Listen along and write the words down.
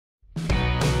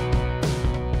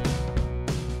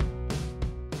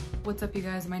What's up, you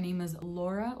guys? My name is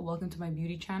Laura. Welcome to my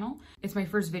beauty channel. It's my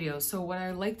first video, so what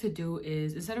I like to do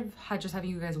is, instead of just having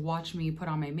you guys watch me put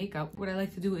on my makeup, what I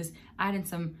like to do is add in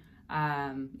some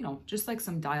you know, just like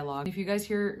some dialogue. If you guys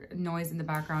hear noise in the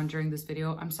background during this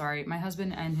video, I'm sorry. My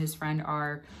husband and his friend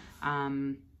are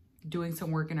doing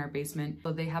some work in our basement.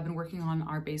 So they have been working on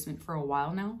our basement for a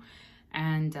while now,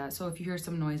 and so if you hear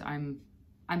some noise,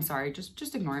 I'm sorry.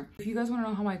 Just ignore it. If you guys want to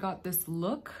know how I got this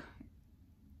look,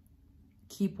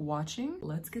 keep watching.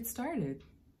 Let's get started.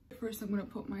 First, I'm gonna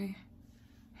put my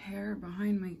hair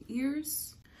behind my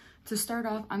ears. To start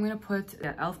off, I'm gonna put the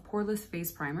e.l.f. Poreless Face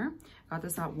Primer. Got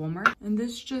this at Walmart, and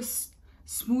this just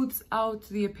smooths out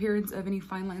the appearance of any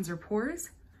fine lines or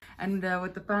pores. And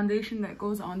with the foundation that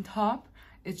goes on top,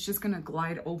 it's just gonna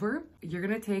glide over. You're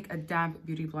gonna take a damp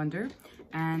beauty blender,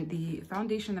 and the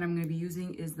foundation that I'm gonna be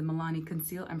using is the Milani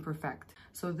Conceal+Perfect.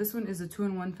 So this one is a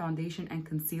 2-in-1 foundation and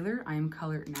concealer. I am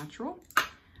color natural.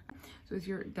 So with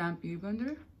your damp beauty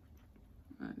blender,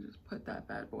 just put that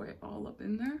bad boy all up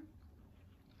in there.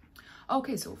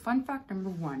 Okay, so fun fact number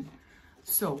 1.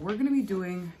 So we're gonna be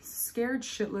doing scared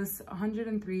shitless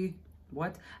 103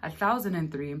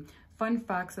 fun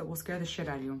facts that will scare the shit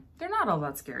out of you. They're not all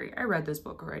that scary. I read this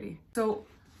book already. So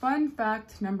fun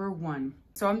fact number 1.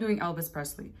 So I'm doing Elvis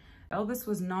Presley. Elvis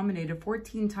was nominated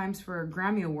 14 times for a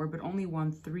Grammy Award, but only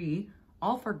won 3,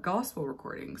 all for gospel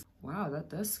recordings. Wow, that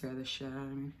does scare the shit out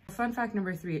of me. Fun fact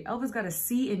number 3. Elvis got a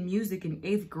C in music in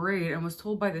 8th grade and was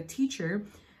told by the teacher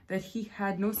that he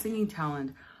had no singing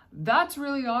talent. That's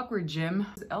really awkward, Jim.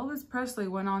 Elvis Presley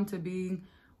went on to being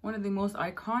one of the most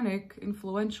iconic,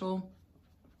 influential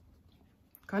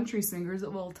country singers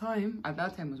of all time. At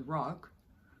that time was rock.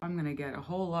 I'm gonna get a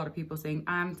whole lot of people saying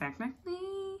I'm technically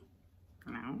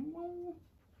no.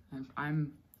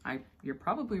 And you're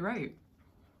probably right.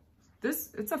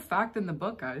 It's a fact in the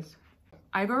book, guys.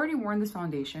 I've already worn this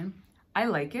foundation. I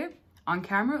like it. On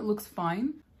camera, it looks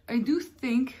fine. I do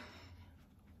think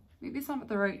maybe it's not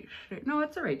the right shade. No,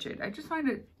 it's the right shade. I just find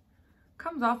it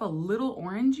comes off a little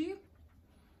orangey.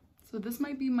 So this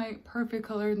might be my perfect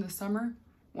color in the summer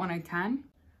when I tan.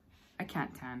 I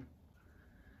can't tan.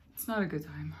 It's not a good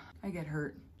time. I get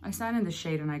hurt. I stand in the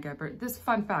shade and I get burnt. This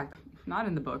fun fact, not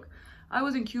in the book. I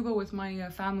was in Cuba with my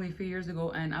family a few years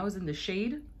ago, and I was in the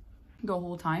shade the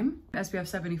whole time. SPF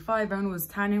 75, everyone was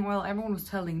tanning oil. Everyone was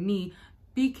telling me,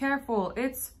 be careful,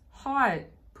 it's hot.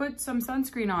 Put some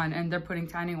sunscreen on, and they're putting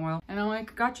tanning oil. And I'm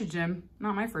like, got you, Jim.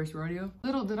 Not my first rodeo.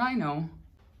 Little did I know,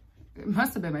 it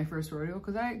must have been my first rodeo,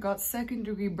 because I got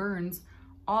 2nd-degree burns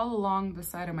all along the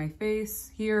side of my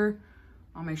face, here,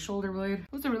 on my shoulder blade.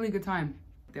 It was a really good time.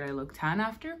 Did I look tan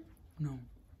after? No.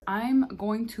 I'm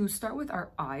going to start with our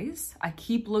eyes. I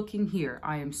keep looking here.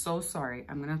 I am so sorry.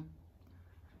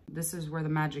 This is where the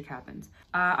magic happens.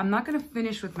 I'm not gonna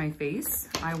finish with my face.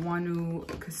 I want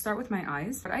to start with my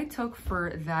eyes. What I took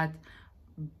for that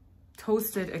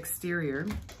toasted exterior,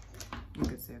 you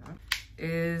could say that,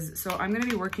 is, so I'm gonna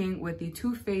be working with the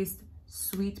Too Faced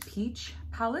Sweet Peach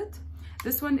palette.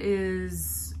 This one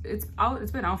is, it's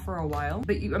been out for a while,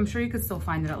 but I'm sure you could still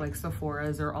find it at like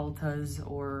Sephora's or Ulta's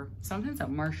or sometimes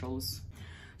at Marshall's.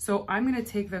 So I'm gonna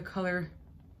take the color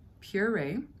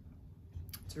Puree.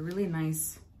 It's a really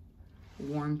nice,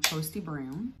 warm, toasty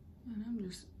brown. And I'm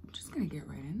just gonna get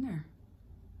right in there.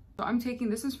 So I'm taking,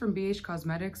 this is from BH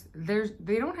Cosmetics.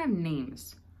 They don't have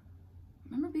names.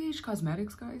 Remember BH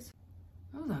Cosmetics, guys?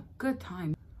 That was a good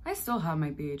time. I still have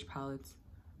my BH palettes.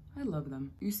 I love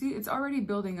them. You see, it's already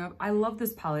building up. I love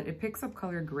this palette. It picks up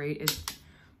color great.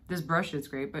 This brush is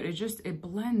great, but it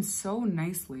blends so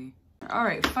nicely. All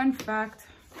right, fun fact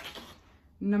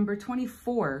number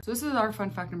 24. So this is our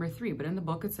fun fact number 3, but in the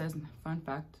book it says fun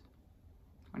fact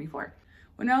 24.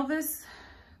 When Elvis's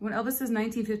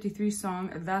 1953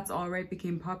 song, That's Alright,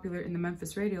 became popular in the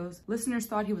Memphis radios, listeners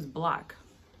thought he was black.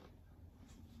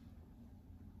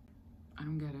 I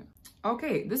don't get it.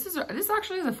 Okay, this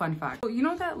actually is a fun fact. So you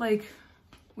know that, like,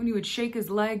 when you would shake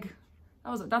his leg,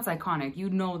 that's iconic.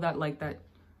 You know that, like, that,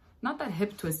 not that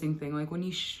hip twisting thing, like when he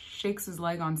shakes his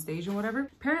leg on stage and whatever.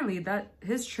 Apparently that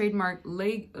his trademark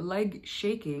leg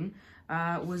shaking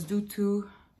was due to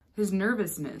his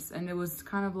nervousness, and it was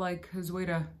kind of like his way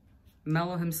to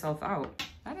mellow himself out.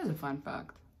 That is a fun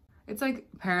fact. It's like,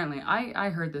 apparently,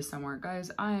 I heard this somewhere. Guys,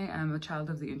 I am a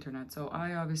child of the internet, so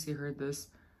I obviously heard this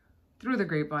through the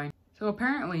grapevine. So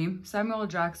apparently Samuel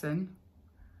Jackson,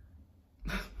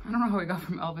 I don't know how we got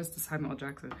from Elvis to Samuel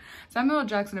Jackson. Samuel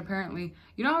Jackson apparently,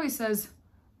 you know how he says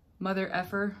mother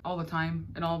effer all the time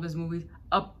in all of his movies?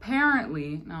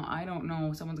 Apparently, now I don't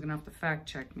know, someone's gonna have to fact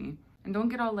check me. And don't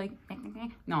get all like,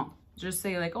 no, just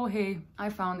say like, oh hey, I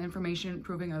found information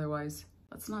proving otherwise.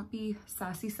 Let's not be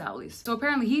sassy Sally's. So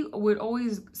apparently he would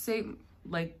always say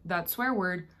like that swear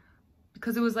word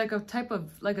because it was like a type of,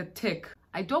 like a tick.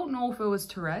 I don't know if it was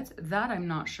Tourette's, that I'm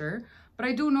not sure, but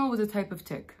I do know it was a type of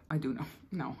tick. I do know.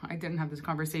 No, I didn't have this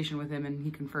conversation with him and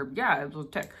he confirmed, yeah, it was a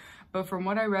tick. But from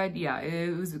what I read, yeah,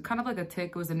 it was kind of like a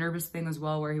tick. It was a nervous thing as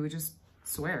well where he would just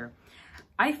swear.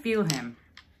 I feel him.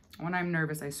 When I'm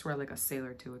nervous, I swear like a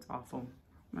sailor too. It's awful.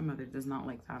 My mother does not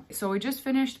like that. So we just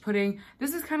finished putting,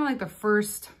 this is kind of like the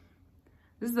first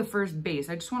base.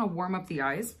 I just want to warm up the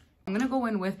eyes. I'm going to go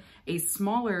in with a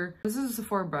smaller, this is a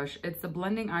Sephora brush. It's the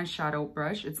blending eyeshadow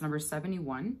brush. It's number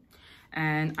 71.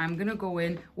 And I'm going to go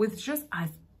in with just a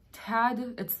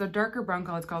tad, it's the darker brown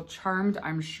color. It's called Charmed,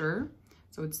 I'm sure.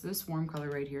 So it's this warm color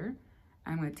right here.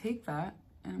 I'm going to take that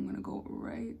and I'm going to go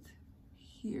right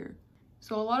here.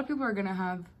 So a lot of people are going to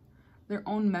have their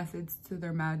own methods to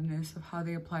their madness of how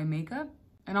they apply makeup,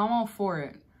 and I'm all for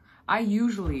it. I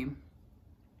usually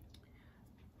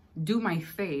do my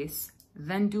face,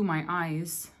 then do my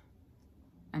eyes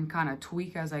and kind of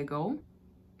tweak as I go.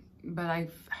 But I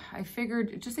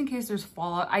figured just in case there's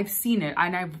fallout, I've seen it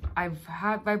and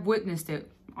I've witnessed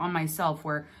it on myself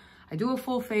where I do a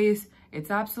full face. It's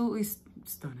absolutely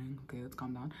stunning. Okay, let's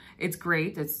calm down. It's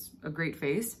great. It's a great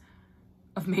face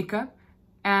of makeup.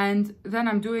 And then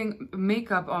I'm doing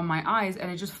makeup on my eyes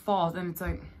and it just falls and it's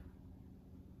like,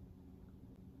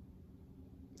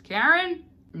 Karen?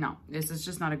 No, this is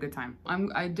just not a good time.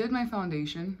 I did my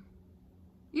foundation.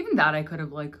 Even that I could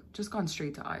have like just gone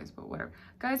straight to eyes, but whatever.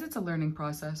 Guys, it's a learning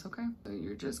process, okay? So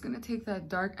you're just gonna take that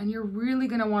dark and you're really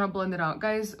gonna wanna blend it out.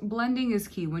 Guys, blending is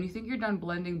key. When you think you're done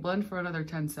blending, blend for another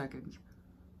 10 seconds.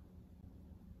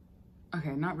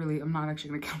 Okay, not really. I'm not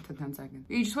actually gonna count to 10 seconds.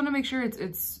 You just wanna make sure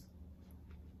it's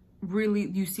really,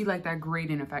 you see like that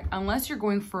gradient effect. Unless you're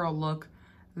going for a look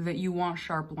that you want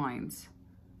sharp lines.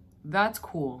 That's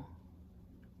cool.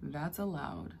 That's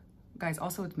allowed. Guys,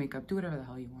 also it's makeup. Do whatever the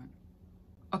hell you want.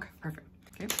 Okay, perfect.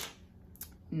 Okay,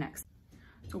 next.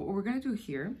 So what we're gonna do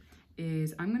here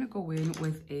is I'm gonna go in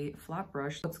with a flat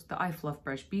brush. It's the Eye Fluff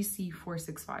brush,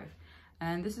 BC465.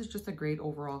 And this is just a great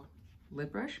overall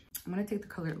lid brush. I'm gonna take the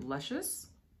color Luscious.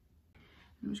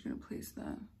 I'm just gonna place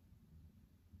that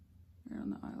here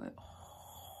on the eyelid.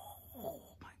 Oh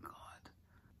my God.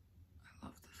 I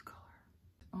love this color.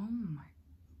 Oh my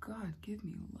God, give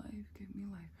me life, give me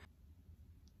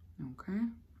life. Okay.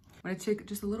 I'm gonna take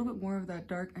just a little bit more of that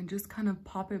dark and just kind of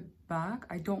pop it back.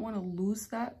 I don't want to lose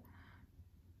that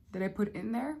I put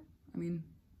in there. I mean,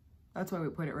 that's why we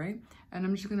put it, right? And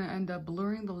I'm just gonna end up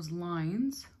blurring those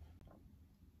lines.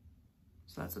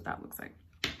 So that's what that looks like.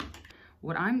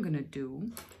 What I'm gonna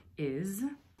do is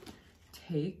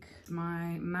take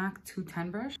my MAC 210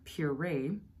 brush,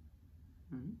 Puree.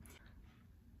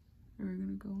 We're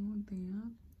gonna go with the,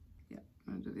 yeah,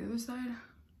 I'm gonna do the other side.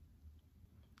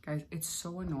 Guys, it's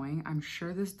so annoying. I'm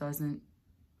sure this doesn't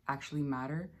actually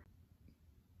matter,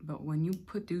 but when you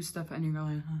do stuff and you're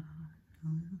going,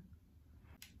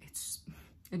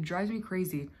 it drives me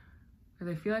crazy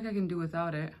because I feel like I can do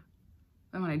without it.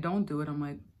 Then when I don't do it, I'm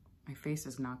like, my face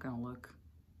is not gonna look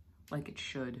like it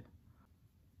should.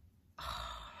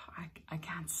 I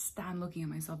can't stand looking at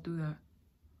myself do that.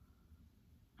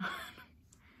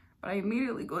 But I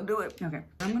immediately go do it. Okay,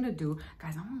 I'm gonna do,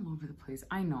 guys, I'm all over the place.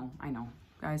 I know.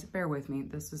 Guys, bear with me.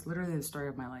 This is literally the story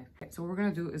of my life. Okay, so what we're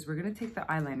gonna do is we're gonna take the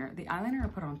eyeliner. The eyeliner I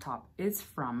put on top is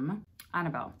from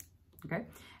Annabelle, okay?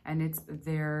 And it's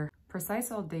their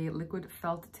Precise All Day Liquid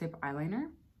Felt Tip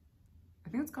Eyeliner. I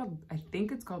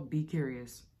think it's called Be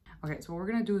Curious. Okay, so what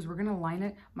we're gonna do is we're gonna line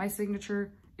it. My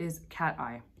signature is cat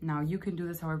eye. Now you can do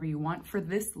this however you want. For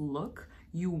this look,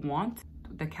 you want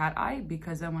the cat eye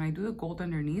because then when I do the gold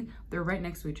underneath, they're right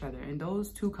next to each other. And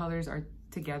those two colors are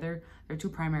together. They're two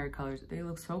primary colors. They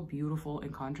look so beautiful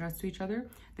in contrast to each other.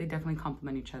 They definitely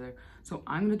complement each other. So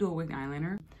I'm gonna do a wing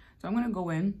eyeliner. So I'm gonna go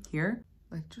in here.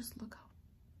 Like, just look how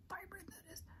vibrant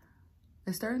that is.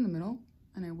 I start in the middle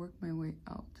and I work my way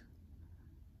out.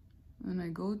 And I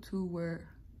go to where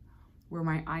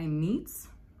my eye meets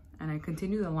and I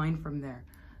continue the line from there.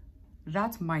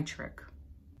 That's my trick.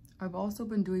 I've also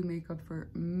been doing makeup for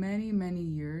many, many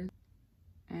years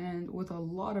and with a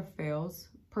lot of fails,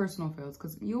 personal fails,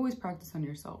 because you always practice on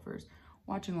yourself first.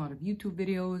 Watching a lot of YouTube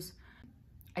videos.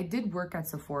 I did work at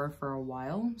Sephora for a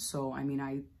while. So, I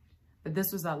mean, but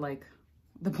this was at like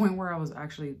the point where I was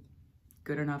actually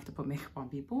good enough to put makeup on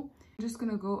people. I'm just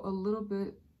gonna go a little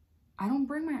bit. I don't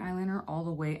bring my eyeliner all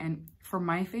the way. And for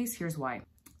my face, here's why.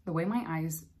 The way my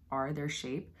eyes are, their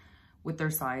shape with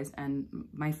their size and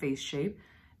my face shape.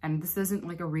 And this isn't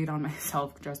like a read on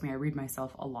myself. Trust me, I read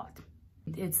myself a lot.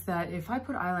 It's that if I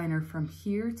put eyeliner from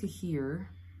here to here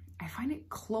I find it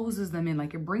closes them in,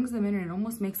 like it brings them in and it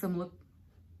almost makes them look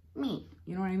me.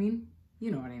 You know what I mean?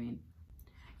 You know what I mean.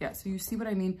 Yeah, so you see what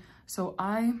I mean? So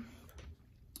I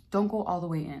don't go all the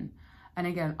way in. And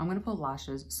again, I'm gonna put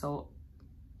lashes. So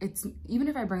it's, even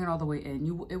if I bring it all the way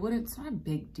in, it's not a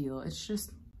big deal. It's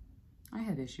just, I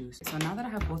have issues. So now that I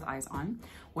have both eyes on,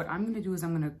 what I'm gonna do is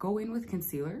I'm gonna go in with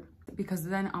concealer because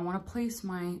then I wanna place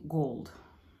my gold.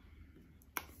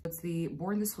 It's the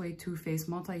Born This Way Too Faced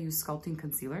Multi-Use Sculpting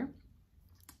Concealer.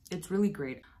 It's really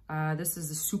great. This is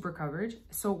a super coverage.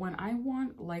 So when I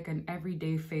want like an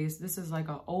everyday face, this is like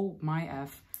a, oh my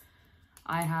F.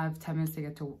 I have 10 minutes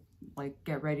to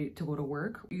get ready to go to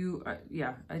work.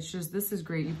 Yeah, it's just, this is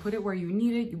great. You put it where you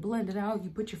need it, you blend it out,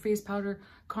 you put your face powder,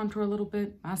 contour a little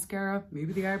bit, mascara,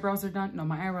 maybe the eyebrows are done. No,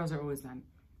 my eyebrows are always done,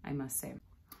 I must say.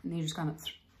 And then you just kind of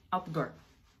out the door,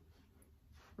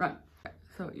 run.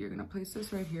 So you're gonna place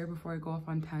this right here before I go off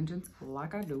on tangents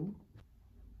like I do.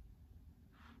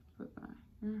 Put that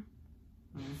here,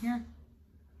 over here,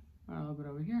 a little bit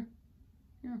over here,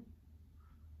 here,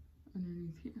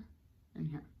 underneath here, and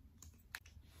here.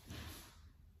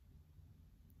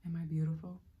 Am I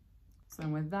beautiful? So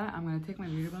with that, I'm gonna take my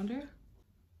beauty blender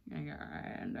and get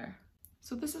right in there.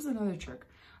 So this is another trick.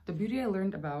 The beauty I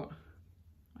learned about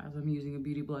as I'm using a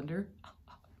beauty blender.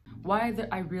 Why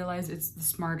I realize it's the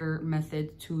smarter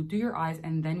method to do your eyes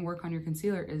and then work on your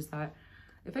concealer is that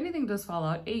if anything does fall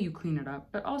out, A, you clean it up,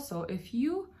 but also if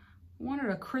you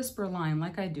wanted a crisper line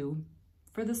like I do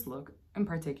for this look in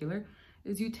particular,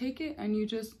 is you take it and you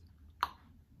just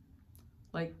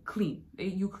like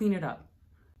you clean it up.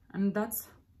 And that's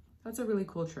a really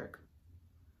cool trick.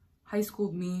 High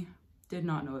school me did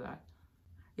not know that.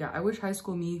 Yeah, I wish high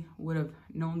school me would have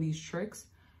known these tricks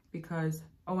because,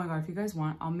 oh my God, if you guys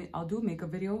want, I'll do a makeup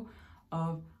video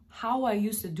of how I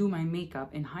used to do my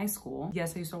makeup in high school.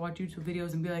 Yes, I used to watch YouTube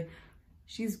videos and be like,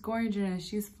 she's gorgeous,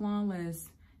 she's flawless,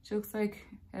 she looks like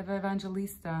Eva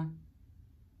Evangelista.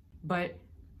 But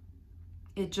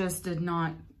it just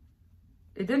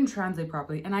it didn't translate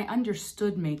properly. And I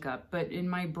understood makeup, but in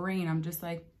my brain, I'm just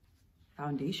like,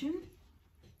 foundation?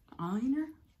 Eyeliner?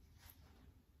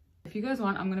 If you guys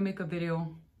want, I'm gonna make a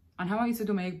video on how I used to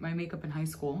do my makeup in high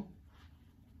school.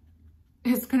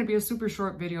 It's gonna be a super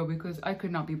short video because I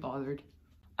could not be bothered.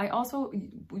 I also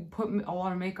put a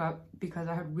lot of makeup because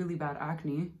I had really bad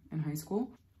acne in high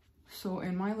school. So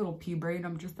in my little pea brain,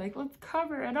 I'm just like, let's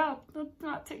cover it up. Let's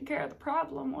not take care of the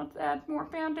problem. Let's add more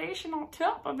foundation on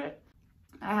top of it.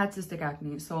 I had cystic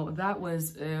acne, so that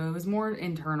was, it was more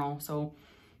internal. So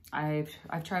I've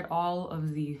tried all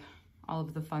of the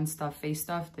fun stuff, face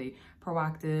stuff, the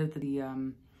Proactive,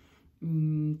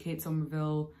 the Kate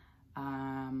Somerville,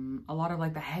 a lot of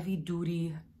like the heavy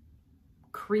duty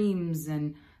creams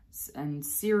and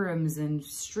serums and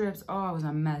strips. Oh, it was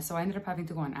a mess. So I ended up having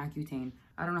to go on Accutane.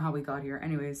 I don't know how we got here.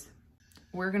 Anyways,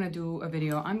 we're gonna do a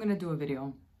video. I'm gonna do a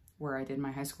video where I did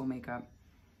my high school makeup.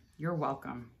 You're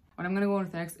welcome. What I'm gonna go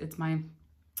with next, it's my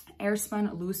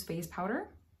Airspun loose face powder.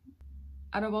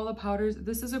 Out of all the powders,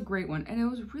 this is a great one, and it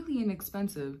was really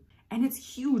inexpensive. And it's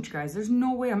huge, guys. There's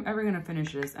no way I'm ever gonna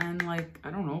finish this. And like,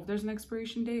 I don't know if there's an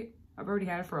expiration date. I've already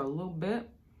had it for a little bit.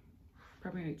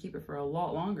 Probably gonna keep it for a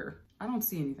lot longer. I don't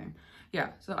see anything.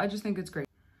 Yeah, so I just think it's great.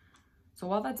 So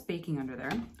while that's baking under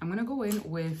there, I'm gonna go in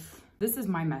with, this is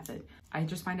my method. I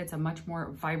just find it's a much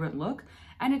more vibrant look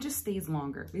and it just stays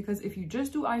longer because if you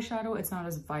just do eyeshadow, it's not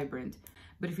as vibrant.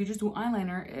 But if you just do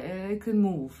eyeliner, it could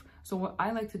move. So what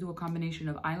I like to do a combination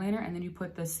of eyeliner and then you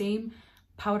put the same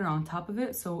powder on top of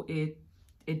it so it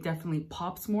definitely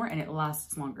pops more and it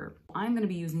lasts longer. I'm gonna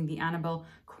be using the Annabelle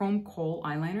Chrome Kohl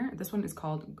eyeliner. This one is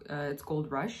called, it's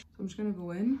Gold Rush. So I'm just gonna go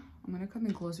in. I'm gonna come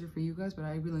in closer for you guys, but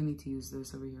I really need to use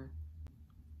this over here.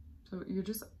 So you're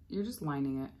just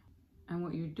lining it. And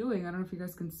what you're doing, I don't know if you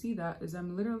guys can see that, is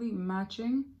I'm literally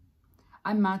matching.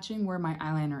 I'm matching where my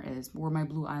eyeliner is, where my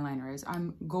blue eyeliner is.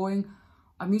 I'm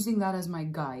using that as my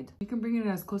guide. You can bring it in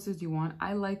as close as you want.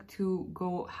 I like to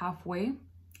go halfway.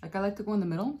 Like I like to go in the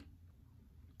middle.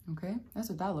 Okay, that's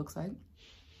what that looks like.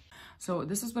 So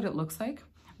this is what it looks like.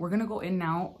 We're gonna go in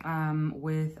now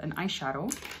with an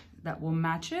eyeshadow that will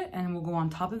match it and we'll go on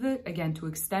top of it, again, to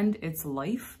extend its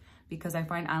life because I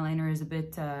find eyeliner is a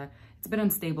bit, it's a bit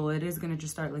unstable. It is gonna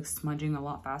just start like smudging a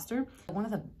lot faster. One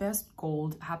of the best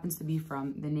gold happens to be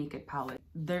from the Naked palette.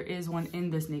 There is one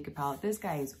in this Naked palette. This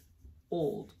guy is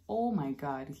old. Oh my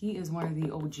God. He is one of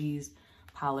the OG's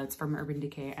palettes from Urban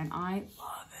Decay and I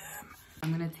love him.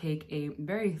 I'm gonna take a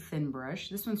very thin brush.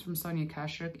 This one's from Sonia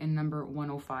Kashuk in number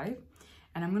 105.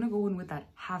 And I'm gonna go in with that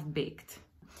Half Baked.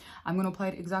 I'm gonna apply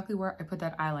it exactly where I put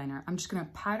that eyeliner. I'm just gonna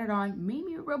pat it on,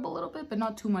 maybe rub a little bit, but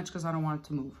not too much because I don't want it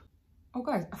to move. Oh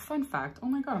guys, a fun fact. Oh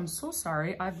my God, I'm so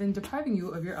sorry. I've been depriving you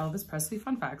of your Elvis Presley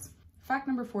fun facts. Fact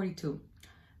number 42.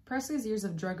 Presley's years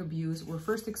of drug abuse were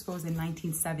first exposed in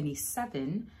 1977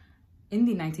 in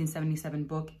the 1977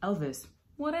 book Elvis,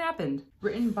 What Happened?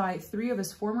 Written by 3 of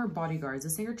his former bodyguards. The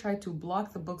singer tried to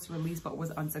block the book's release but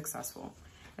was unsuccessful.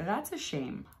 That's a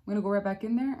shame. I'm gonna go right back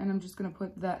in there and I'm just gonna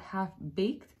put that half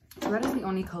baked. So that is the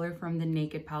only color from the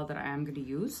Naked palette that I am gonna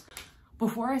use.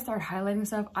 Before I start highlighting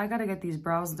stuff, I gotta get these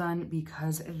brows done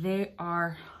because they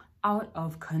are out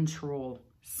of control.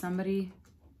 Somebody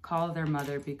call their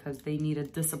mother because they need a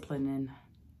discipline in.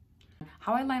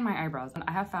 How I line my eyebrows.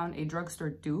 I have found a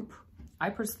drugstore dupe. I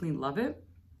personally love it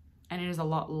and it is a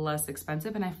lot less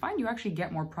expensive and I find you actually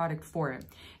get more product for it.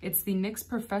 It's the NYX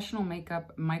Professional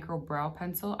Makeup Micro Brow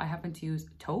Pencil. I happen to use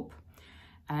taupe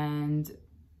and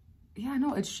yeah,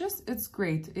 no, it's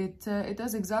great. It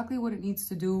does exactly what it needs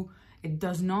to do. It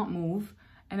does not move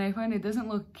and I find it doesn't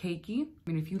look cakey. I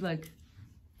mean, if you like,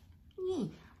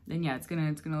 then yeah, it's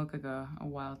gonna look like a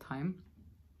wild time.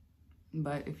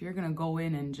 But if you're gonna go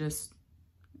in and just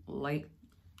lightly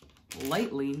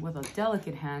with a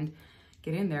delicate hand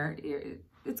get in there,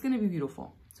 it's gonna be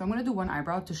beautiful. So I'm gonna do one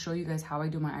eyebrow to show you guys how I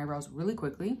do my eyebrows really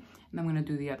quickly, and I'm gonna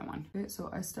do the other one. Okay,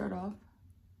 so I start off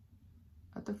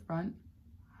at the front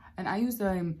and I use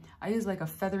like a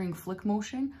feathering flick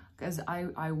motion because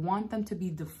I want them to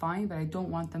be defined, but I don't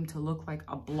want them to look like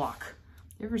a block.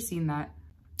 You ever seen that?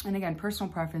 And again,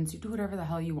 personal preference, you do whatever the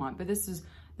hell you want, but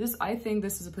I think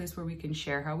this is a place where we can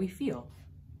share how we feel.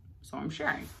 So I'm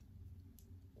sharing.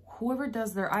 Whoever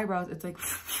does their eyebrows, it's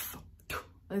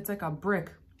like a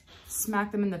brick.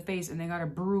 Smack them in the face and they got a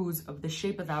bruise of the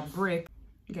shape of that brick.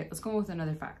 Okay, let's go with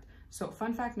another fact. So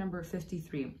fun fact number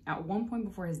 53. At one point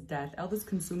before his death, Elvis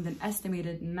consumed an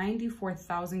estimated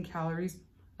 94,000 calories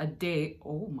a day.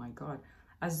 Oh my God,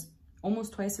 as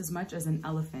almost twice as much as an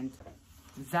elephant.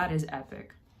 That is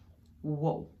epic.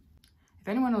 Whoa. If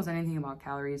anyone knows anything about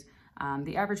calories,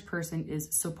 the average person is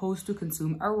supposed to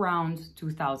consume around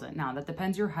 2,000. Now, that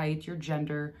depends your height, your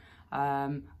gender,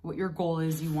 what your goal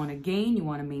is. You want to gain, you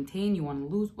want to maintain, you want to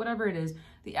lose, whatever it is.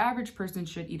 The average person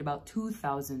should eat about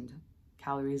 2,000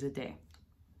 calories a day.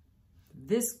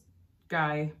 This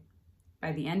guy,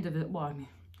 by the end of it, well, I mean,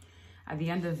 at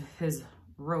the end of his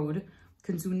road,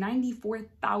 consume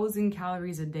 94,000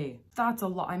 calories a day. That's a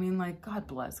lot. I mean, like, God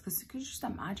bless, because could you just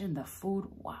imagine the food?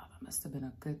 Wow, that must have been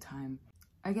a good time.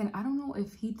 Again, I don't know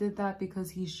if he did that because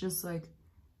he just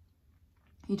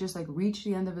reached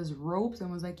the end of his ropes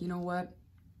and was like, you know what?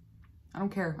 I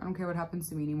don't care what happens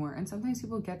to me anymore. And sometimes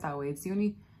people get that way. It's the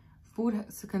only, food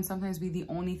can sometimes be the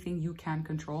only thing you can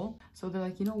control. So they're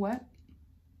like, you know what?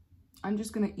 I'm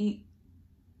just gonna eat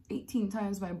 18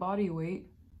 times my body weight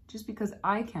just because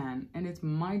I can, and it's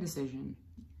my decision.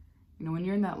 You know, when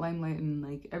you're in that limelight and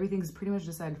like everything's pretty much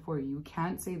decided for you, you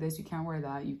can't say this, you can't wear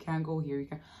that, you can't go here, you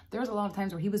can't. There was a lot of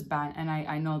times where he was banned, and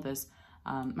I know this.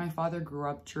 My father grew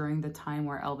up during the time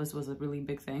where Elvis was a really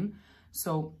big thing.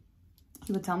 So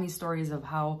he would tell me stories of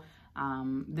how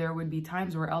there would be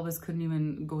times where Elvis couldn't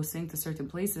even go sing to certain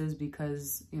places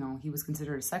because, you know, he was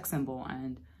considered a sex symbol,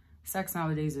 and sex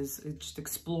nowadays it's just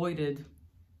exploited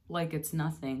like it's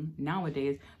nothing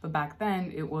nowadays. But back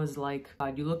then it was like,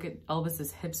 you look at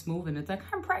Elvis's hips move and it's like,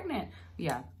 I'm pregnant.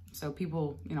 Yeah. So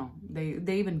people, you know,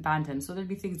 they even banned him. So there'd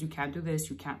be things, you can't do this,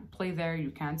 you can't play there,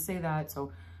 you can't say that.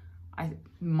 So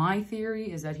my theory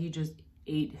is that he just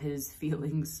ate his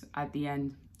feelings at the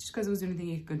end just because it was the only thing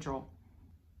he could control.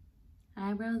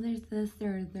 Eyebrows are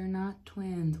sisters, they're not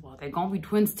twins. Well, they're gonna be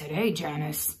twins today,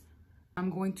 Janice. I'm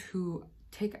going to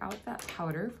take out that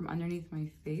powder from underneath my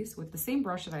face with the same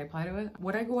brush that I applied it with.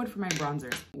 What I go in for my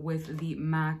bronzers with the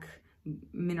MAC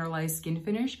Mineralized Skin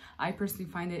Finish. I personally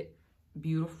find it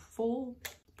beautiful,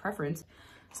 preference.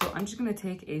 So I'm just gonna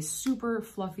take a super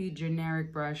fluffy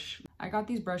generic brush. I got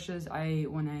these brushes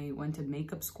when I went to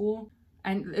makeup school,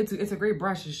 and it's a great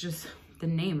brush. It's just the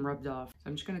name rubbed off. So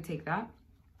I'm just gonna take that,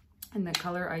 and the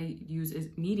color I use is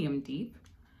medium deep,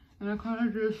 and I kind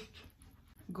of just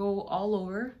go all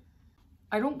over.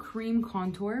 I don't cream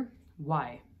contour.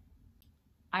 Why?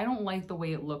 I don't like the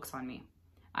way it looks on me.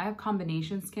 I have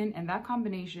combination skin, and that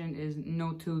combination is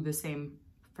no two the same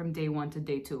from day 1 to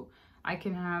day 2. I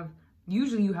can have,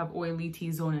 usually you have oily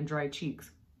T-zone and dry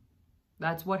cheeks.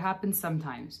 That's what happens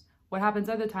sometimes. What happens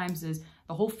other times is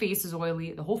the whole face is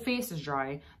oily, the whole face is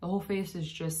dry, the whole face is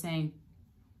just saying,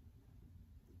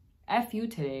 F you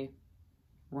today,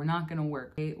 we're not gonna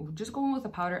work. Okay? Just go in with a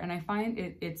powder, and I find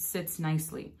it sits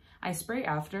nicely. I spray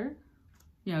after,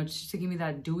 you know, just to give me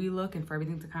that dewy look and for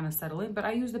everything to kind of settle in, but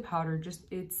I use the powder, just,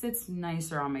 it sits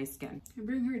nicer on my skin. I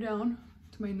bring her down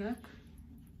to my neck.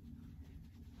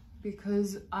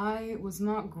 because I was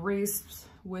not graced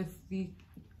with the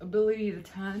ability to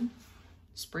tan.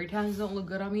 Spray tans don't look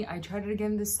good on me. I tried it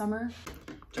again this summer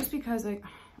just because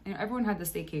everyone had the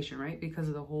staycation, right? Because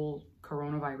of the whole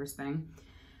coronavirus thing.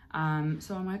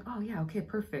 So I'm like, oh yeah, okay,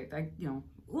 perfect.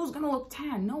 Who's gonna look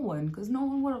tan? No one, because no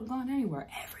one would have gone anywhere.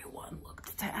 Everyone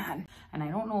looked tan. And I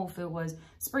don't know if it was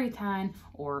spray tan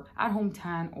or at home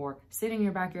tan or sitting in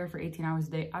your backyard for 18 hours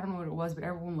a day. I don't know what it was, but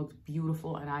everyone looked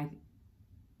beautiful and I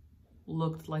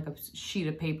looked like a sheet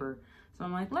of paper. So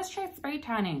I'm like, let's try spray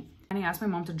tanning. And I asked my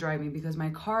mom to drive me because my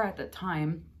car at the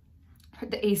time,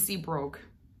 the AC broke.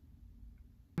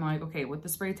 I'm like, okay, with the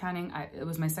spray tanning, it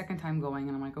was my second time going,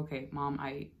 and I'm like, okay, Mom,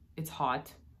 it's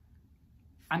hot.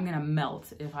 I'm gonna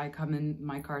melt if I come in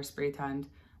my car spray tanned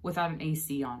without an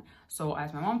AC on. So I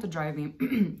asked my mom to drive me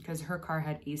because her car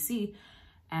had AC,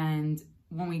 and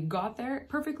when we got there,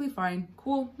 perfectly fine,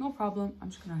 cool, no problem. I'm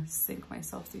just gonna sink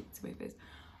myself to my face.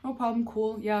 No problem,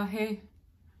 cool, yeah, hey,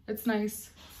 it's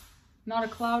nice. Not a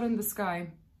cloud in the sky.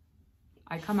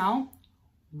 I come out,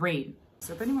 rain.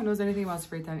 So if anyone knows anything about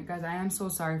spray tanning, guys, I am so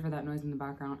sorry for that noise in the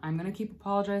background. I'm gonna keep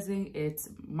apologizing. It's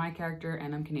my character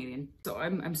and I'm Canadian. So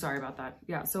I'm sorry about that.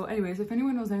 Yeah, so anyways, if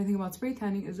anyone knows anything about spray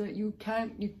tanning, is that you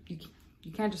can't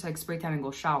just like spray tan and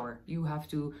go shower. You have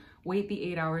to wait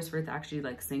the 8 hours for it to actually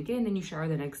like sink in, and you shower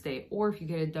the next day. Or if you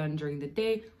get it done during the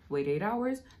day, wait 8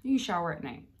 hours, then you shower at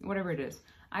night, whatever it is.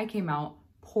 I came out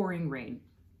pouring rain.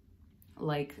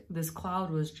 Like this cloud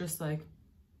was just like,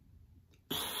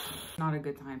 not a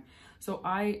good time. So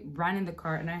I ran in the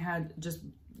car and I had just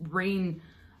rain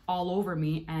all over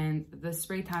me, and the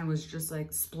spray tan was just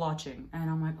like splotching. And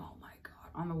I'm like, oh my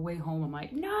God. On the way home, I'm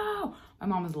like, no. My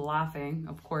mom was laughing,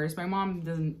 of course. My mom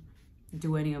doesn't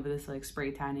do any of this like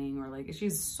spray tanning, or like,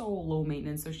 she's so low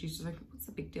maintenance. So she's just like, what's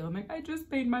the big deal? I'm like, I just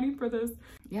paid money for this.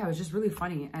 Yeah, it was just really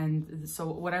funny. And so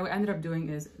what I ended up doing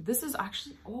is, this is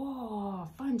actually, oh,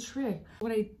 fun trick.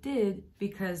 What I did,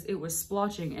 because it was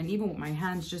splotching and even with my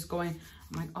hands just going,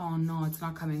 I'm like, oh no, it's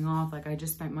not coming off. Like I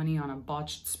just spent money on a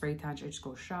botched spray tan. Should I just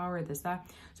go shower, this, that?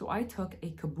 So I took a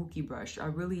kabuki brush, a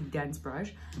really dense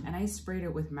brush, and I sprayed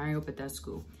it with Mario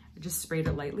Badescu. I just sprayed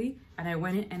it lightly and I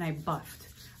went in and I buffed.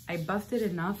 I buffed it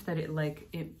enough that it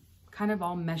kind of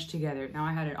all meshed together. Now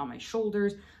I had it on my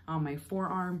shoulders, on my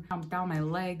forearm, down my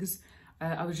legs.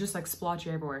 I was just like splotchy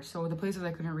everywhere. So the places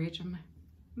I couldn't reach, I'm like,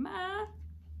 ma.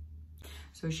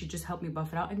 So she just helped me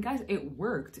buff it out. And guys, it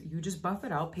worked. You just buff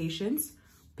it out, patience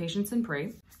and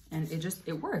pray. And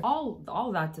it worked.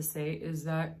 All that to say is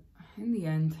that in the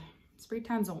end, spray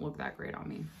tans don't look that great on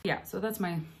me. Yeah, so that's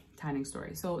my tanning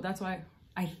story. So that's why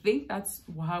I think that's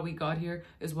how we got here,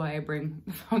 is why I bring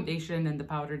the foundation and the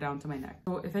powder down to my neck.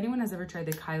 So if anyone has ever tried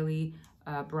the Kylie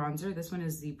bronzer, this one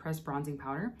is the pressed bronzing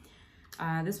powder.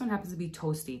 This one happens to be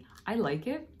Toasty. I like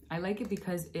it. I like it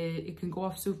because it can go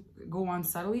on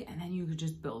subtly, and then you could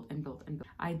just build and build and build.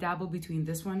 I dabble between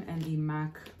this one and the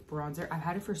MAC bronzer. I've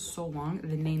had it for so long,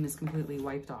 the name is completely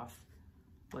wiped off.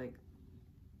 Like,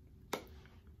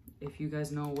 if you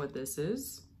guys know what this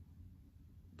is,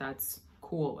 that's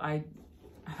cool. I've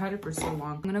had it for so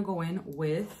long. I'm gonna go in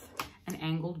with an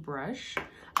angled brush.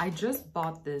 I just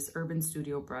bought this Urban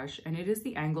Studio brush, and it is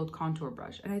the angled contour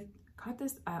brush, and I got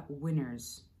this at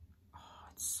Winners.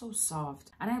 So soft,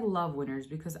 and I love Winners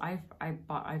because I've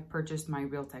purchased my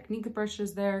Real Technique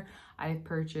brushes there. I've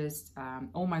purchased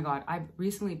oh my god, I've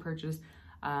recently purchased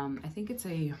I think it's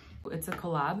a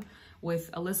collab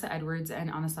with Alyssa Edwards and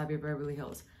Anastasia Beverly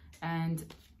Hills. And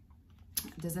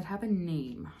does it have a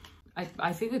name?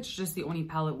 I think it's just the only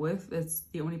palette it's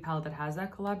the only palette that has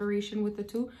that collaboration with the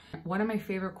two. One of my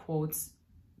favorite quotes,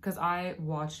 because I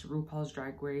watched RuPaul's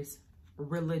Drag Race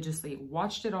religiously,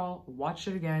 watched it all, watched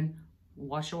it again,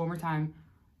 watch it one more time,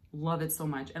 love it so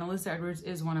much. And Alyssa Edwards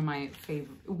is one of my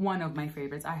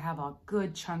favorites. I have a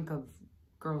good chunk of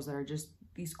girls that are just,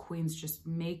 these queens just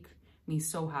make me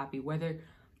so happy. Whether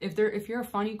if you're a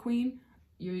funny queen,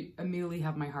 you immediately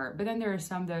have my heart. But then there are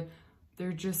some that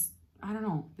they're just, I don't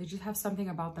know, they just have something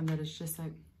about them that is just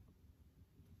like.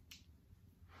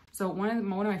 So one of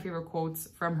my favorite quotes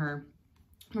from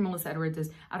Alyssa Edwards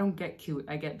is, "I don't get cute,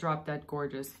 I get drop dead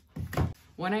gorgeous."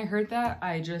 When I heard that,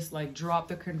 I just like dropped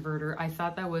the converter. I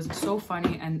thought that was so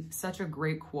funny and such a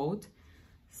great quote.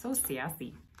 So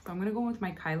sassy. So I'm gonna go with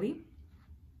my Kylie.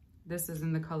 This is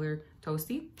in the color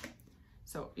Toasty.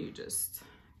 So you just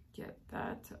get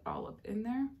that all up in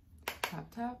there. Tap,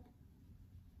 tap.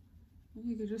 And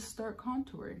you can just start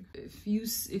contouring. If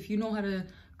you know how to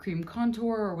cream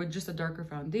contour, or with just a darker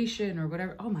foundation or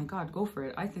whatever, oh my god, go for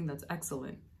it. I think that's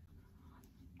excellent.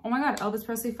 Oh my god, Elvis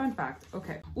Presley fun fact.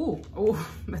 Okay. Ooh, oh,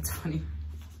 that's funny.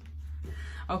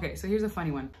 Okay, so here's a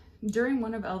funny one. During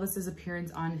one of Elvis's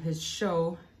appearances on his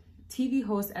show, TV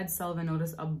host Ed Sullivan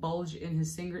noticed a bulge in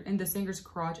the singer's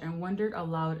crotch and wondered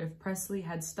aloud if Presley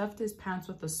had stuffed his pants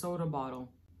with a soda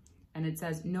bottle. And it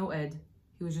says, "No, Ed.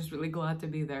 He was just really glad to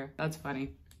be there." That's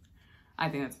funny. I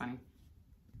think that's funny.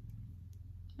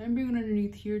 I'm bringing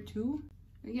underneath here too.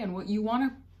 Again, what you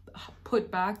want to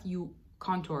put back, you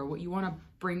contour. What you want to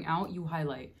bring out, you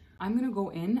highlight. I'm going to go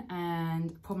in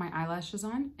and put my eyelashes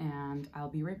on, and I'll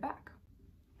be right back.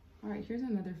 All right, here's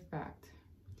another fact.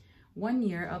 One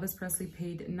year, Elvis Presley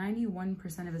paid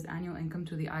 91% of his annual income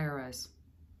to the IRS.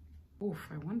 Oof,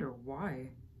 I wonder why.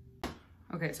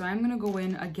 Okay, so I'm going to go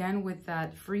in again with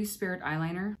that Free Spirit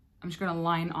eyeliner. I'm just going to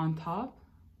line on top.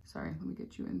 Sorry, let me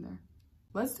get you in there.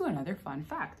 Let's do another fun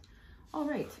fact. All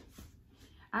right.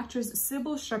 Actress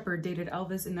Sybil Shepherd dated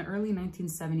Elvis in the early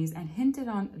 1970s and hinted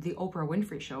on the Oprah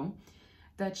Winfrey Show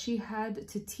that she had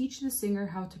to teach the singer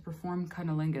how to perform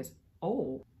cunnilingus.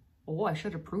 Oh, I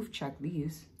should have proof checked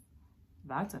these.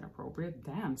 That's inappropriate.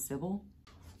 Damn, Sybil.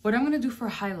 What I'm going to do for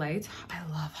highlight, I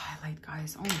love highlight,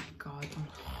 guys. Oh my God.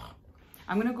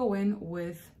 I'm going to go in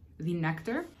with the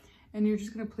Nectar, and you're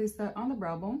just going to place that on the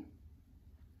brow bone.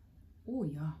 Oh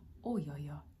yeah. Oh yeah,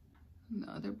 yeah. And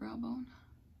the other brow bone.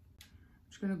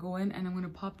 Just gonna go in and I'm gonna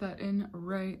pop that in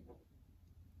right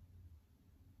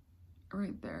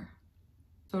there.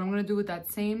 So what I'm gonna do with that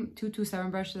same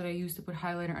 227 brush that I used to put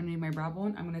highlighter underneath my brow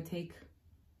bone, I'm gonna take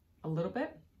a little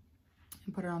bit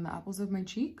and put it on the apples of my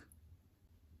cheek.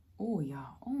 Oh yeah,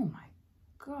 oh my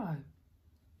God.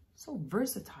 So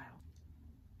versatile.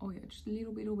 Oh yeah, just a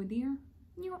little bit over there.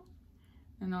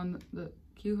 And on the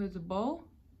cute as a bow.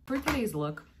 For today's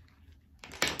look,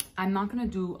 I'm not gonna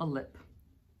do a lip.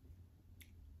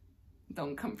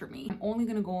 Don't come for me. I'm only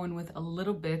gonna go in with a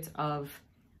little bit of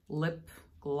lip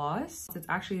gloss. It's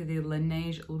actually the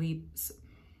Laneige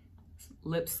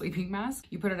lip sleeping mask.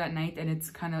 You put it at night and it's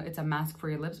a mask for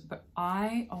your lips. But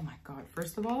oh my God,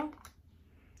 first of all,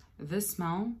 this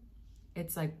smell,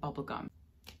 it's like bubble gum.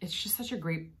 It's just such a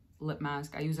great lip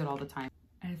mask. I use it all the time.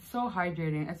 And it's so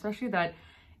hydrating, especially that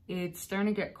it's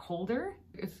starting to get colder.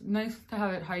 It's nice to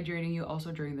have it hydrating you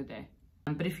also during the day.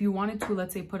 But if you wanted to,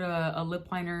 let's say, put a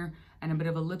lip liner and a bit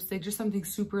of a lipstick, just something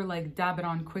super like dab it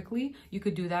on quickly, you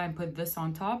could do that and put this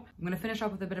on top. I'm gonna finish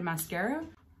off with a bit of mascara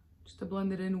just to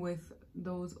blend it in with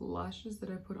those lashes that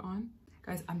I put on.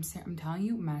 Guys, I'm telling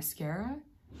you, mascara,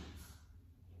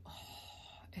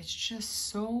 it's just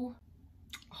so,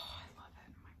 I love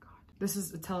it. Oh my God. This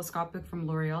is a telescopic from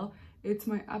L'Oreal. It's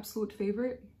my absolute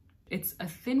favorite. It's a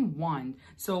thin wand,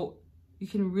 so you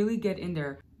can really get in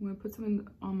there. I'm gonna put some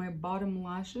on my bottom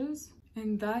lashes.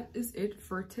 And that is it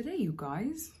for today, you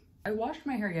guys. I washed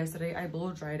my hair yesterday. I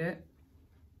blow dried it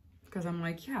because I'm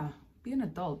like, yeah, be an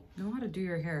adult. Know how to do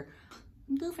your hair.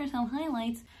 Do for some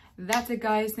highlights. That's it,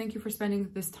 guys. Thank you for spending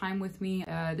this time with me.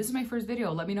 This is my first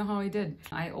video. Let me know how I did.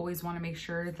 I always want to make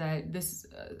sure that these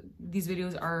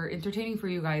videos are entertaining for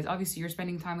you guys. Obviously, you're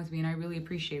spending time with me and I really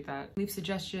appreciate that. Leave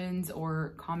suggestions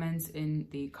or comments in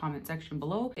the comment section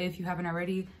below. If you haven't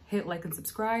already, hit like and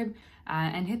subscribe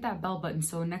and hit that bell button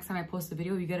so next time I post a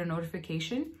video, you get a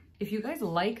notification. If you guys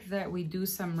like that we do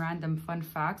some random fun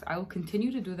facts, I will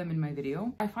continue to do them in my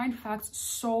video. I find facts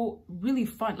so really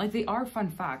fun. Like, they are fun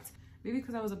facts. Maybe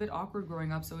because I was a bit awkward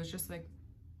growing up, so it's just like,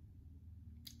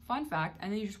 fun fact,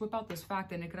 and then you just whip out this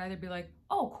fact and it could either be like,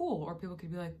 oh, cool, or people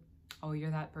could be like, oh,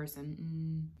 you're that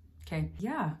person. Okay,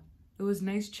 yeah, it was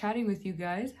nice chatting with you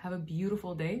guys. Have a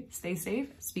beautiful day. Stay safe.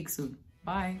 Speak soon.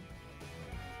 Bye.